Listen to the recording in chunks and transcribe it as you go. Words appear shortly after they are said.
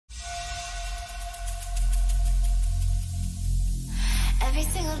Every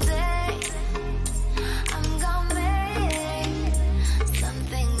single day, I'm gonna make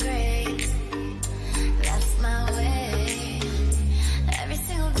something great. That's my way. Every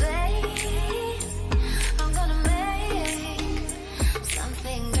single day, I'm gonna make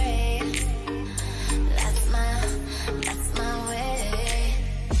something great. That's my way.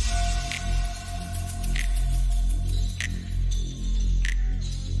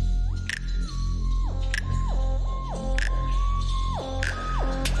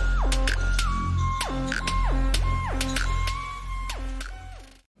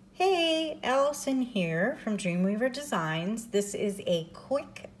 Hey, Allison here from Dreamweaver Designs. This is a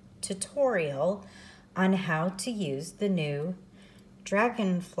quick tutorial on how to use the new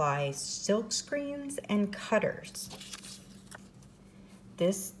Dragonfly silkscreens and cutters.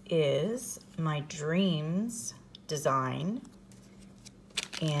 This is my Dreams design,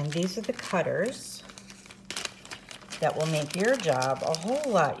 and these are the cutters that will make your job a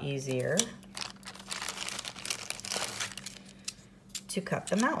whole lot easier to cut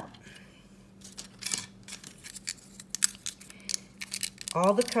them out.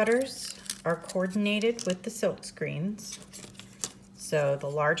 All the cutters are coordinated with the silk screens. So the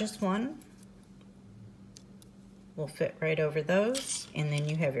largest one will fit right over those, and then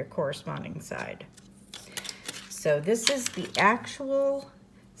you have your corresponding side. So this is the actual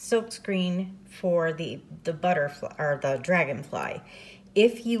silk screen for the butterfly or the dragonfly.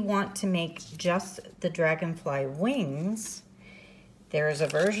 If you want to make just the dragonfly wings, there is a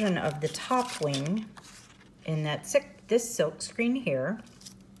version of the top wing in this silk screen here,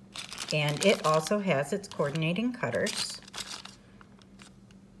 and it also has its coordinating cutters,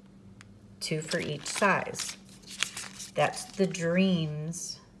 2 for each size. That's the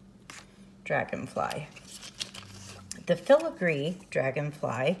Dreams Dragonfly. The filigree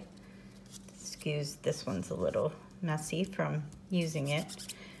Dragonfly, excuse, this one's a little messy from using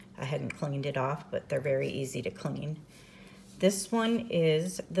it. I hadn't cleaned it off, but they're very easy to clean. This one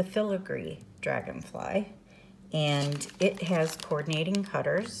is the filigree Dragonfly, and it has coordinating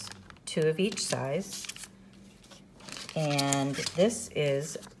cutters, 2 of each size. And this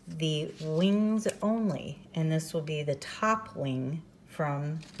is the wings only, and this will be the top wing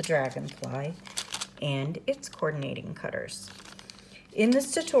from the Dragonfly and its coordinating cutters. In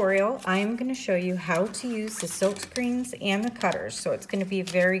this tutorial, I'm going to show you how to use the silk screens and the cutters. So it's going to be a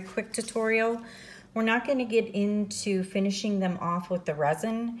very quick tutorial. We're not going to get into finishing them off with the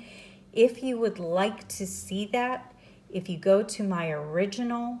resin. If you would like to see that, if you go to my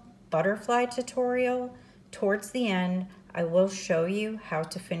original butterfly tutorial, towards the end, I will show you how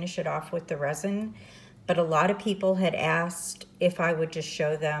to finish it off with the resin. But a lot of people had asked if I would just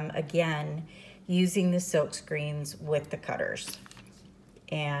show them again using the silk screens with the cutters.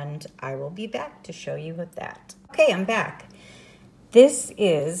 And I will be back to show you with that. Okay, I'm back. This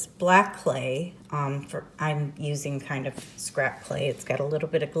is black clay. I'm using kind of scrap clay. It's got a little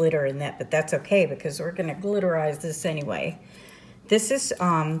bit of glitter in that, but that's okay because we're gonna glitterize this anyway. This is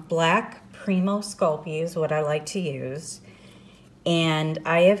black Primo Sculpey is what I like to use. And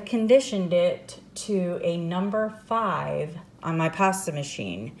I have conditioned it to a number 5 on my pasta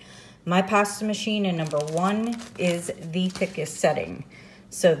machine. My pasta machine in number 1 is the thickest setting.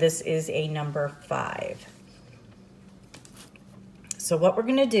 So this is a number 5. So what we're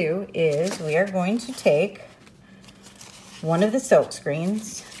gonna do is we are going to take one of the silk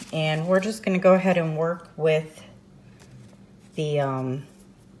screens, and we're just gonna go ahead and work with the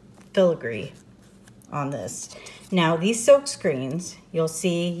filigree on this. Now these silk screens, you'll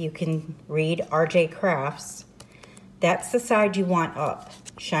see you can read RJ Crafts. That's the side you want up.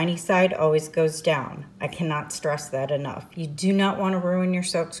 Shiny side always goes down. I cannot stress that enough. You do not want to ruin your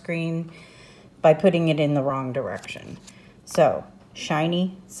silk screen by putting it in the wrong direction. So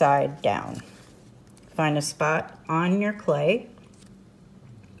shiny side down. Find a spot on your clay.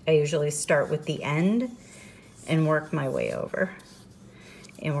 I usually start with the end and work my way over.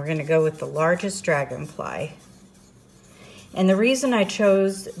 And we're gonna go with the largest dragonfly. And the reason I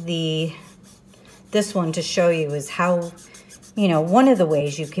chose this one to show you is how, one of the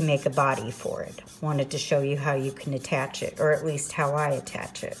ways you can make a body for it. Wanted to show you how you can attach it, or at least how I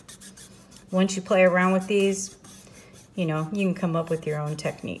attach it. Once you play around with these, you can come up with your own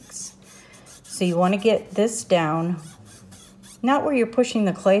techniques. So you want to get this down, not where you're pushing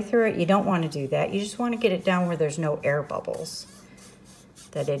the clay through it. You don't want to do that. You just want to get it down where there's no air bubbles,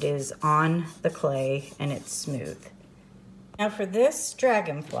 that it is on the clay and it's smooth. Now for this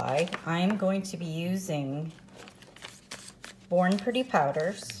dragonfly, I'm going to be using Born Pretty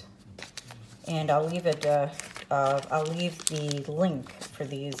powders, and I'll leave the link for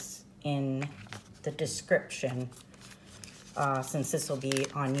these in the description since this will be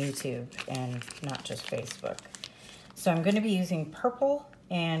on YouTube and not just Facebook. So I'm going to be using purple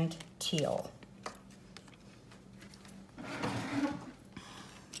and teal.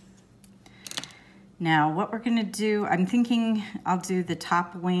 Now what we're going to do, I'm thinking I'll do the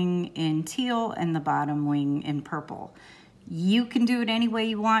top wing in teal and the bottom wing in purple. You can do it any way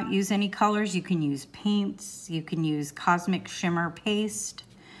you want, use any colors. You can use paints, you can use Cosmic Shimmer paste.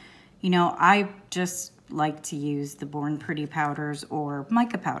 You know, I just like to use the Born Pretty powders or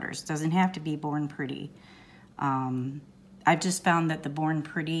mica powders. Doesn't have to be Born Pretty. I've just found that the Born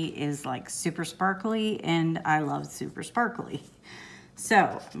Pretty is like super sparkly, and I love super sparkly. So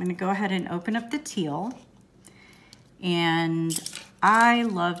I'm gonna go ahead and open up the teal, and I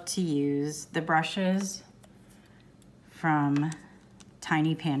love to use the brushes from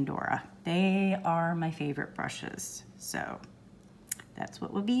Tiny Pandora. They are my favorite brushes, so that's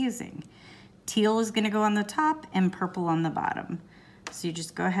what we'll be using. Teal is gonna go on the top and purple on the bottom. So you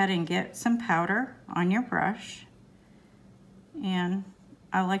just go ahead and get some powder on your brush, and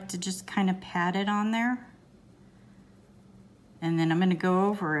I like to just kind of pat it on there. And then I'm gonna go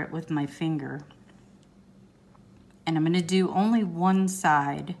over it with my finger. And I'm gonna do only one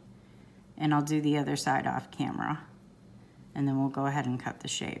side, and I'll do the other side off camera. And then we'll go ahead and cut the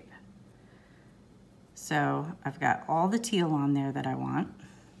shape. So I've got all the teal on there that I want.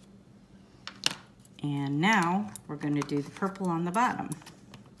 And now we're gonna do the purple on the bottom.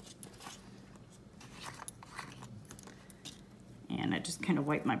 And I just kind of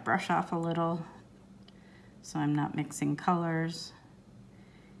wipe my brush off a little so I'm not mixing colors,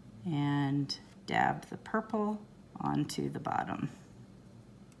 and dab the purple onto the bottom.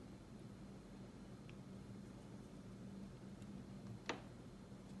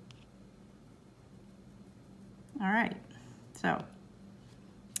 All right, so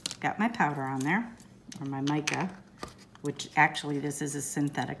got my powder on there, or my mica, which actually this is a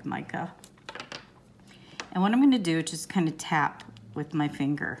synthetic mica. And what I'm gonna do is just kind of tap with my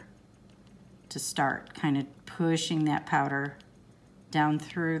finger to start kind of pushing that powder down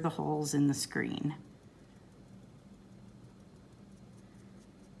through the holes in the screen.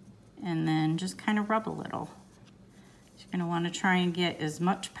 And then just kind of rub a little. You're gonna wanna try and get as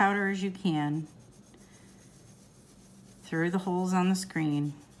much powder as you can through the holes on the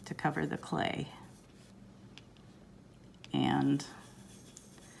screen to cover the clay. And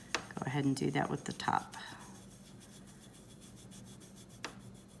go ahead and do that with the top.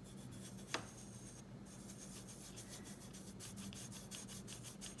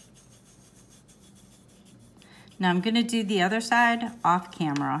 Now I'm gonna do the other side off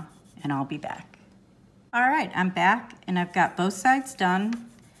camera, and I'll be back. All right, I'm back, and I've got both sides done,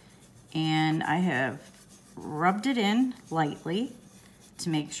 and I have rubbed it in lightly to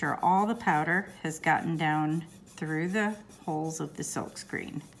make sure all the powder has gotten down through the holes of the silk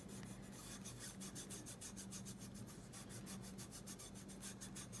screen.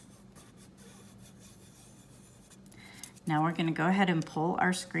 Now we're gonna go ahead and pull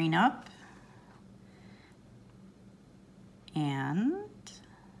our screen up, and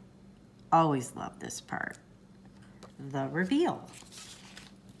always love this part, the reveal.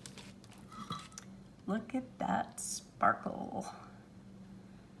 Look at that sparkle.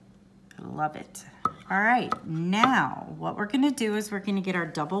 I love it. All right, now what we're gonna do is we're gonna get our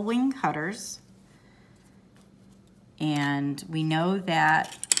double wing cutters, and we know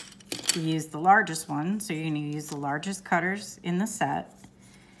that we use the largest one, so you're gonna use the largest cutters in the set,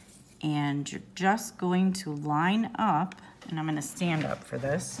 and you're just going to line up, and I'm gonna stand up for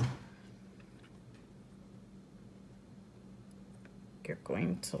this. You're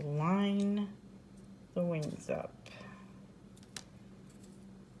going to line the wings up.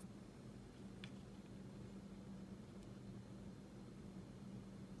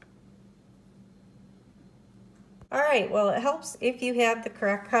 All right, well, it helps if you have the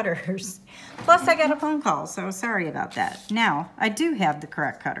correct cutters. Plus, I got a phone call, so sorry about that. Now, I do have the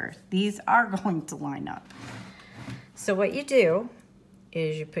correct cutter. These are going to line up. So what you do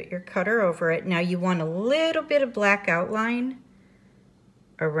is you put your cutter over it. Now, you want a little bit of black outline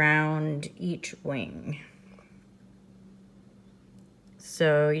around each wing.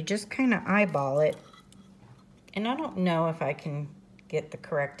 So you just kind of eyeball it. And I don't know if I can get the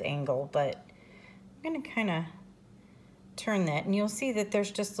correct angle, but I'm gonna kind of turn that, and you'll see that there's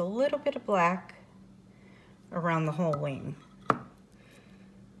just a little bit of black around the whole wing.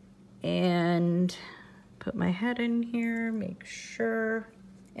 And put my head in here, make sure,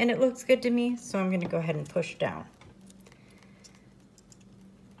 and it looks good to me, so I'm gonna go ahead and push down.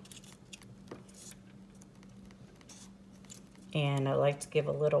 And I like to give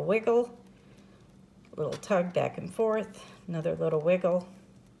a little wiggle Little tug back and forth, another little wiggle,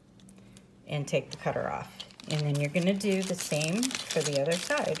 and take the cutter off. And then you're gonna do the same for the other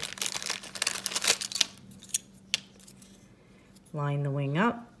side. Line the wing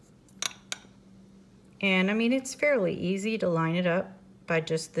up. And I mean, it's fairly easy to line it up by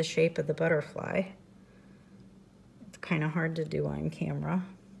just the shape of the butterfly. It's kind of hard to do on camera.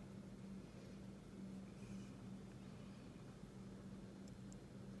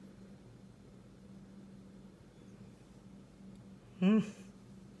 It's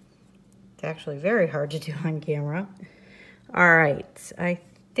actually very hard to do on camera. All right, I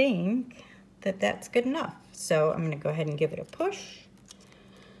think that that's good enough. So I'm gonna go ahead and give it a push.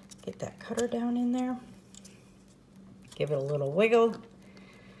 Get that cutter down in there. Give it a little wiggle,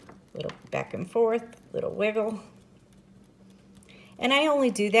 little back and forth, little wiggle. And I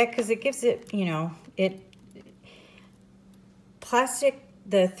only do that because it gives it, you know, plastic,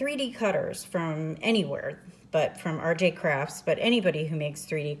 the 3D cutters from anywhere, but from RJ Crafts, but anybody who makes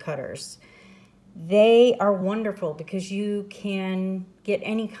 3D cutters, they are wonderful because you can get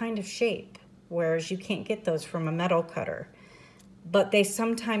any kind of shape, whereas you can't get those from a metal cutter. But they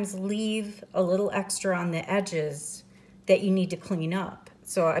sometimes leave a little extra on the edges that you need to clean up.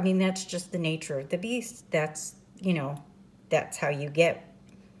 So, I mean, that's just the nature of the beast. That's, you know, that's how you get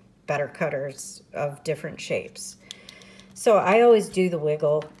better cutters of different shapes. So I always do the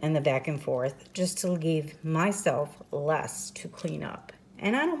wiggle and the back and forth just to leave myself less to clean up.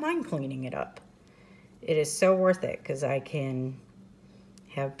 And I don't mind cleaning it up. It is so worth it because I can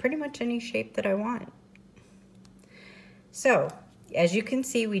have pretty much any shape that I want. So, as you can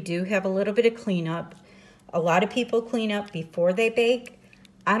see, we do have a little bit of cleanup. A lot of people clean up before they bake.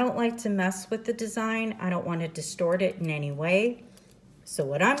 I don't like to mess with the design. I don't want to distort it in any way. So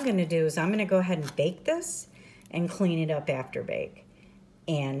what I'm going to do is I'm going to go ahead and bake this and clean it up after bake.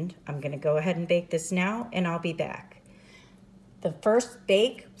 And I'm going to go ahead and bake this now, and I'll be back. The first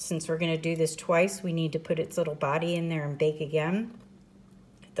bake, since we're going to do this twice, we need to put its little body in there and bake again.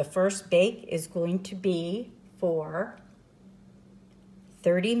 The first bake is going to be for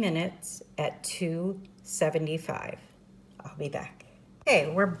 30 minutes at 275. I'll be back.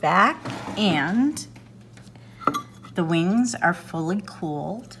 Okay, we're back, and the wings are fully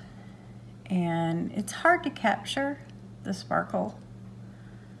cooled, and it's hard to capture the sparkle.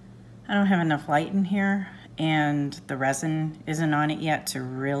 I don't have enough light in here, and the resin isn't on it yet to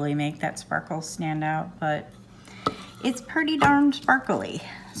really make that sparkle stand out, but it's pretty darn sparkly.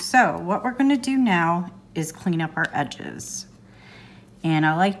 So what we're gonna do now is clean up our edges. And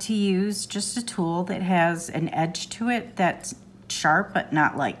I like to use just a tool that has an edge to it that's sharp, but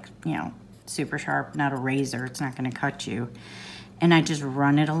not like, you know, super sharp, not a razor. It's not gonna cut you. And I just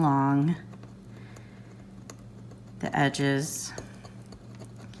run it along the edges.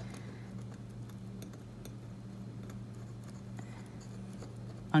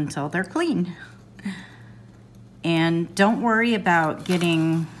 Until they're clean. And don't worry about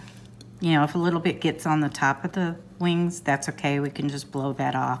getting, you know, if a little bit gets on the top of the wings, that's okay. We can just blow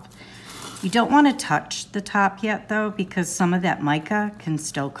that off. You don't want to touch the top yet though, because some of that mica can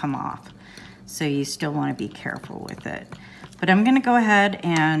still come off. So you still want to be careful with it. But I'm going to go ahead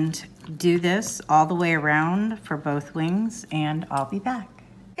and do this all the way around for both wings, and I'll be back.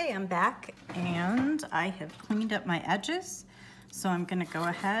 Okay, I'm back, and I have cleaned up my edges. So I'm going to go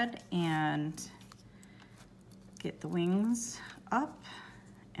ahead and get the wings up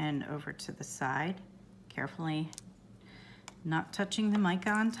and over to the side, carefully not touching the mica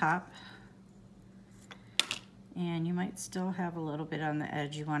on top. And you might still have a little bit on the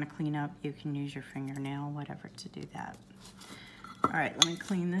edge you want to clean up. You can use your fingernail, whatever, to do that. All right, let me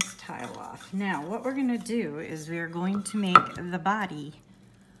clean this tile off. Now, what we're going to do is we're going to make the body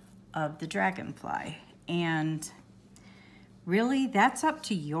of the dragonfly. And really, that's up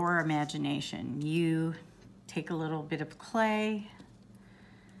to your imagination. You take a little bit of clay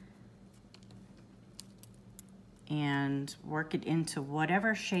and work it into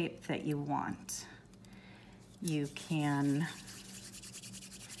whatever shape that you want. You can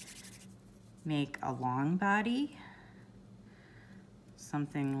make a long body,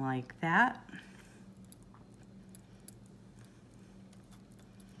 something like that.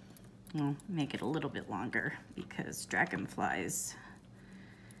 We'll make it a little bit longer because dragonflies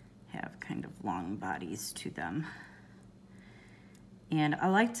have kind of long bodies to them. And I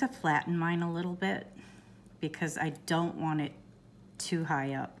like to flatten mine a little bit because I don't want it too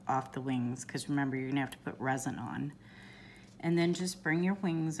high up off the wings, because remember, you're gonna have to put resin on. And then just bring your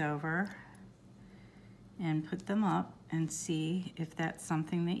wings over and put them up and see if that's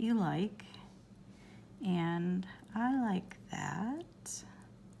something that you like. And I like that.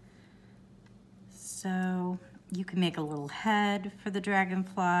 So you can make a little head for the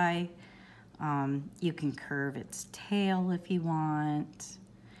dragonfly. You can curve its tail if you want.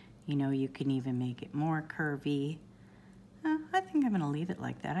 You know, you can even make it more curvy. I think I'm gonna leave it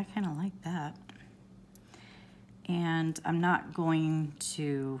like that. I kind of like that. And I'm not going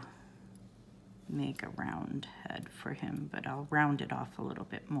to make a round head for him, but I'll round it off a little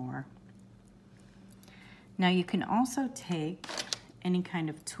bit more. Now you can also take any kind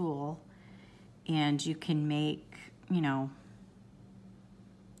of tool and you can make, you know,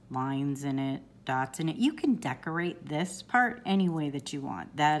 lines in it, dots in it. You can decorate this part any way that you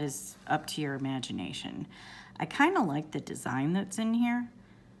want. That is up to your imagination. I kind of like the design that's in here,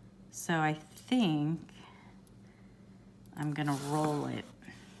 so I think I'm gonna roll it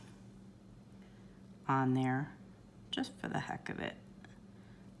on there just for the heck of it.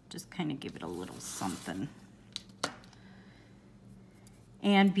 Just kind of give it a little something.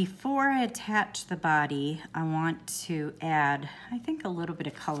 And before I attach the body, I want to add, I think, a little bit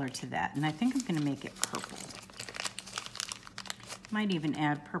of color to that. And I think I'm gonna make it purple. Might even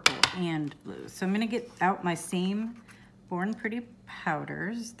add purple and blue. So I'm gonna get out my same Born Pretty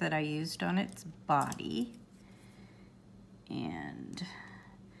powders that I used on its body. And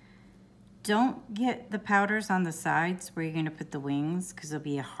don't get the powders on the sides where you're gonna put the wings, because it'll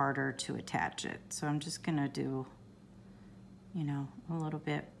be harder to attach it. So I'm just gonna do, you know, a little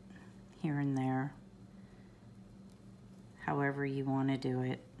bit here and there, however you want to do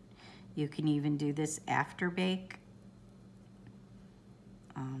it. You can even do this after bake,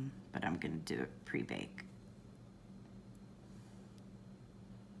 but I'm going to do it pre-bake.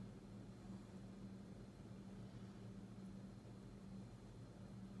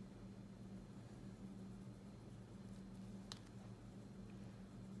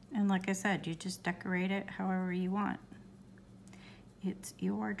 And like I said, you just decorate it however you want. It's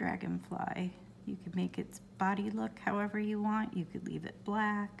your dragonfly. You could make its body look however you want. You could leave it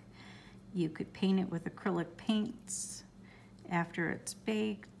black. You could paint it with acrylic paints after it's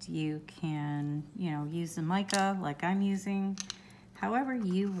baked. You can, you know, use the mica like I'm using. However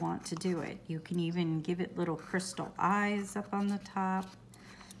you want to do it. You can even give it little crystal eyes up on the top.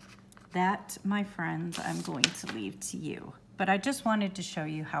 That, my friends, I'm going to leave to you. But I just wanted to show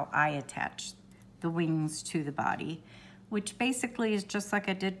you how I attach the wings to the body, which basically is just like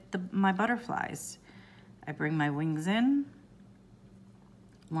I did my butterflies. I bring my wings in,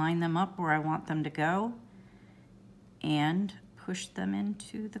 line them up where I want them to go, and push them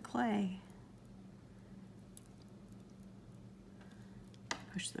into the clay.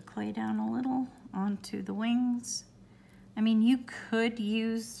 Push the clay down a little onto the wings. I mean, you could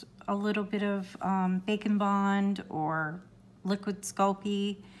use a little bit of Bacon Bond or liquid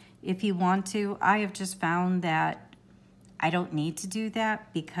Sculpey if you want to. I have just found that I don't need to do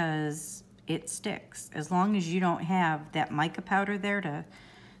that because it sticks. As long as you don't have that mica powder there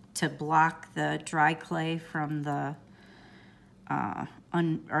to block the dry clay from the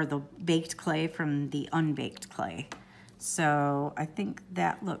or the baked clay from the unbaked clay. So I think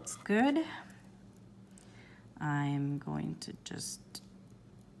that looks good. I'm going to just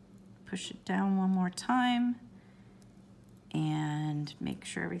push it down one more time and make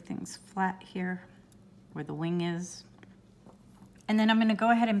sure everything's flat here where the wing is. And then I'm gonna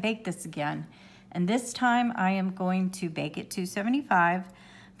go ahead and bake this again. And this time I am going to bake it 275,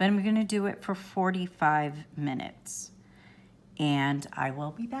 but I'm gonna do it for 45 minutes. And I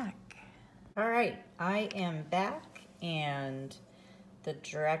will be back. All right, I am back and the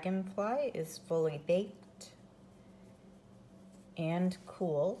dragonfly is fully baked and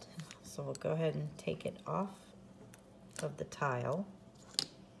cooled. So we'll go ahead and take it off of the tile.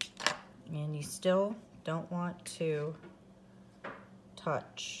 And you still don't want to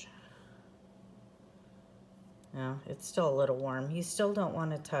touch. No, it's still a little warm. You still don't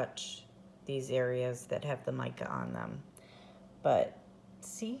want to touch these areas that have the mica on them. But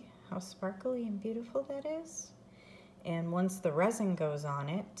see how sparkly and beautiful that is? And once the resin goes on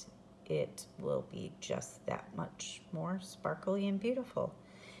it, it will be just that much more sparkly and beautiful.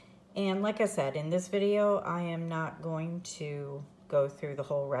 And like I said, in this video, I am not going to go through the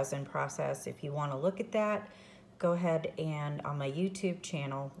whole resin process. If you want to look at that, go ahead and on my YouTube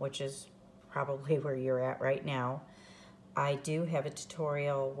channel, which is probably where you're at right now, I do have a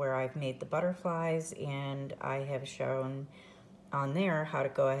tutorial where I've made the butterflies and I have shown on there how to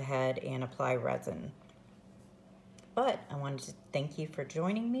go ahead and apply resin. But I wanted to thank you for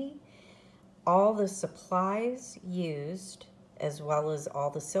joining me. All the supplies used, as well as all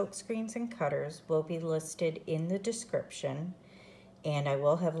the silk screens and cutters, will be listed in the description, and I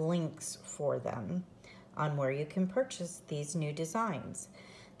will have links for them on where you can purchase these new designs.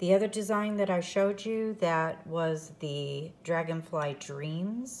 The other design that I showed you, that was the Dragonfly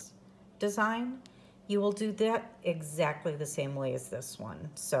Dreams design. You will do that exactly the same way as this one.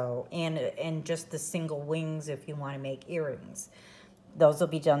 So, and just the single wings if you want to make earrings. Those will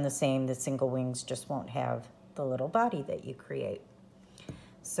be done the same. The single wings just won't have the little body that you create.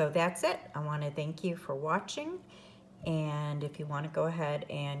 So that's it. I want to thank you for watching. And if you want to go ahead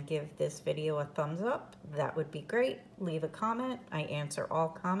and give this video a thumbs up, that would be great. Leave a comment. I answer all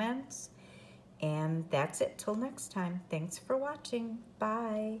comments. And that's it till next time. Thanks for watching.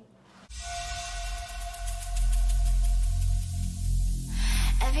 Bye.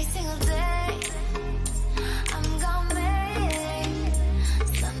 Every single day